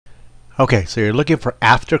Okay, so you're looking for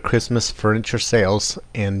after Christmas furniture sales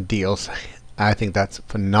and deals. I think that's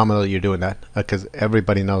phenomenal you're doing that because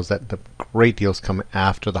everybody knows that the great deals come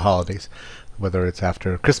after the holidays, whether it's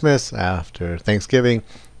after Christmas, after Thanksgiving,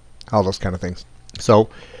 all those kind of things. So,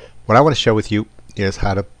 what I want to share with you is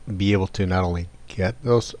how to be able to not only get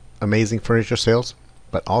those amazing furniture sales,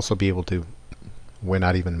 but also be able to win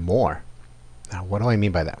out even more. Now, what do I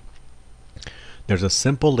mean by that? There's a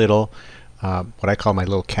simple little what I call my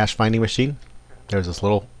little cash finding machine. There's this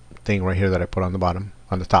little thing right here that I put on the bottom,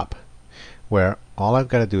 on the top, where all I've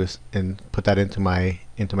got to do is put that into my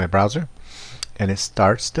browser, and it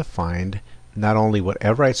starts to find not only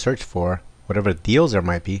whatever I search for, whatever deals there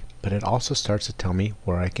might be, but it also starts to tell me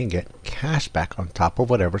where I can get cash back on top of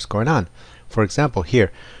whatever's going on. For example,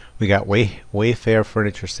 here we got Wayfair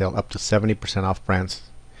furniture sale up to 70% off brands.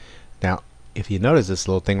 Now, if you notice this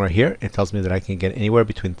little thing right here, it tells me that I can get anywhere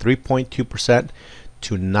between 3.2%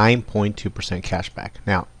 to 9.2% cash back.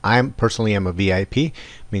 Now, I personally am a VIP,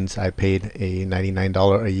 means I paid a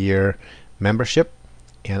 $99 a year membership,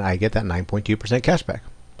 and I get that 9.2% cash back.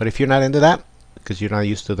 But if you're not into that, because you're not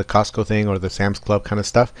used to the Costco thing or the Sam's Club kind of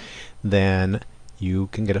stuff, then you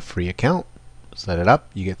can get a free account. Set it up,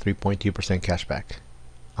 you get 3.2% cash back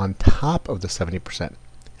on top of the 70%. And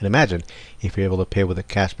imagine if you're able to pay with a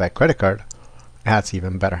cashback credit card, that's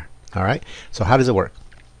even better. All right, so how does it work?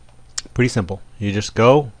 Pretty simple. You just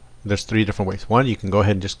go, there's three different ways. One, you can go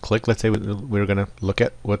ahead and just click. Let's say we're going to look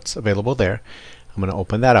at what's available there. I'm going to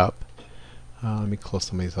open that up. Let me close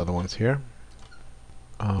some of these other ones here.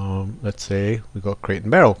 Let's say we go Crate and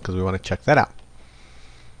Barrel because we want to check that out.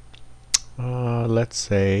 Let's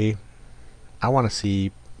say I want to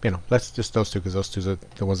see, let's just those two because those two are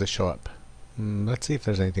the ones that show up. Let's see if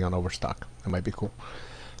there's anything on Overstock. That might be cool.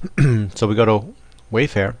 So we go to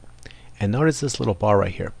Wayfair, and notice this little bar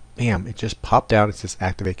right here. Bam! It just popped out. It says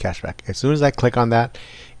activate cashback. As soon as I click on that,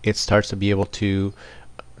 it starts to be able to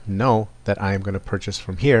know that I am going to purchase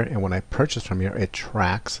from here, and when I purchase from here, it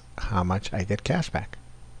tracks how much I get cashback.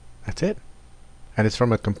 That's it. And it's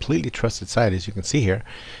from a completely trusted site, as you can see here.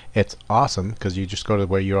 It's awesome because you just go to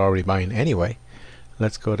where you're already buying anyway.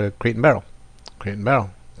 Let's go to Crate and Barrel. Crate and Barrel.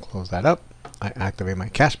 Close that up. I activate my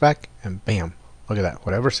cashback, and bam! Look at that.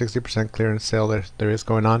 Whatever 60% clearance sale there is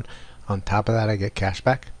going on top of that, I get cash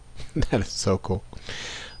back. That is so cool.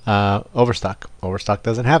 Overstock. Overstock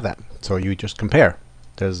doesn't have that. So you just compare.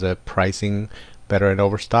 Does the pricing better at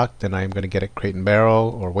Overstock than I'm going to get at Crate and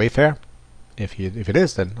Barrel or Wayfair? If it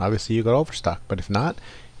is, then obviously you go to Overstock. But if not,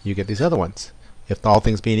 you get these other ones. If all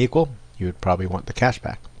things being equal, you would probably want the cash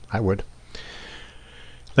back. I would.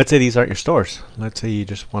 Let's say these aren't your stores. Let's say you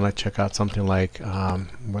just want to check out something like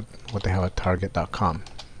what they have at Target.com.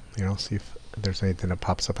 See if there's anything that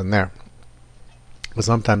pops up in there. But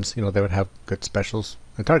sometimes, they would have good specials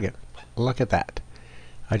at Target. Look at that.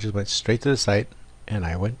 I just went straight to the site and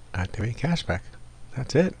I would activate cashback.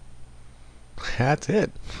 That's it. That's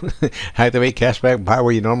it. Activate cashback, buy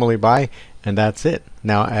where you normally buy, and that's it.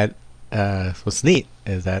 Now, what's neat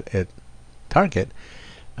is that at Target,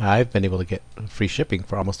 I've been able to get free shipping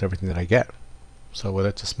for almost everything that I get. So whether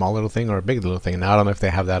it's a small little thing or a big little thing, now I don't know if they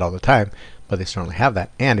have that all the time, but they certainly have that.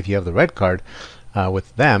 And if you have the red card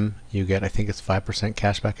with them, you get, I think it's 5%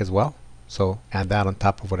 cash back as well. So add that on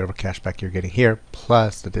top of whatever cash back you're getting here,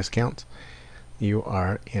 plus the discounts. You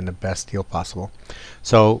are in the best deal possible.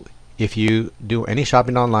 So if you do any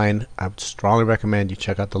shopping online, I would strongly recommend you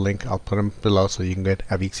check out the link. I'll put them below so you can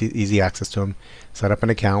have easy access to them. Set up an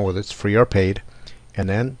account, whether it's free or paid, and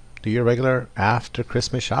then do your regular after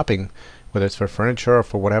Christmas shopping, whether it's for furniture or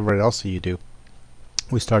for whatever else you do.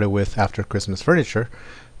 We started with after Christmas furniture,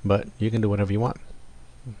 but you can do whatever you want.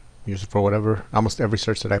 Use it for whatever. Almost every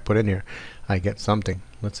search that I put in here, I get something.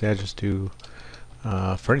 Let's say I just do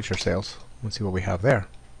furniture sales. Let's see what we have there.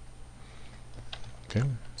 Okay,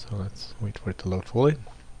 so let's wait for it to load fully.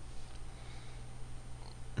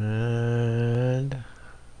 And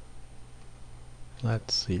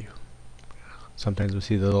let's see. Sometimes we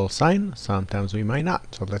see the little sign, sometimes we might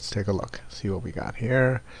not. So let's take a look, see what we got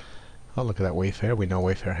here. Oh, look at that Wayfair. We know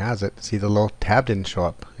Wayfair has it. See, the little tab didn't show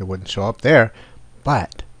up. It wouldn't show up there.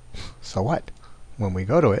 But, so what? When we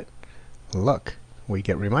go to it, look, we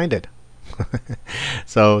get reminded.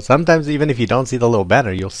 So sometimes even if you don't see the little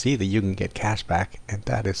banner, you'll see that you can get cash back, and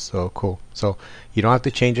that is so cool. So you don't have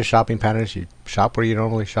to change your shopping patterns. You shop where you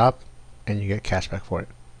normally shop, and you get cash back for it.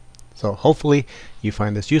 So hopefully you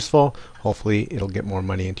find this useful. Hopefully it'll get more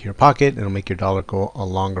money into your pocket. It'll make your dollar go a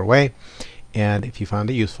longer way. And if you found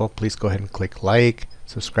it useful, please go ahead and click like,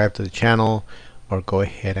 subscribe to the channel, or go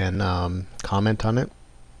ahead and comment on it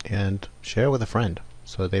and share with a friend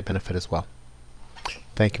so they benefit as well.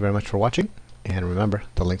 Thank you very much for watching, and remember,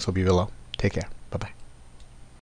 the links will be below. Take care. Bye-bye.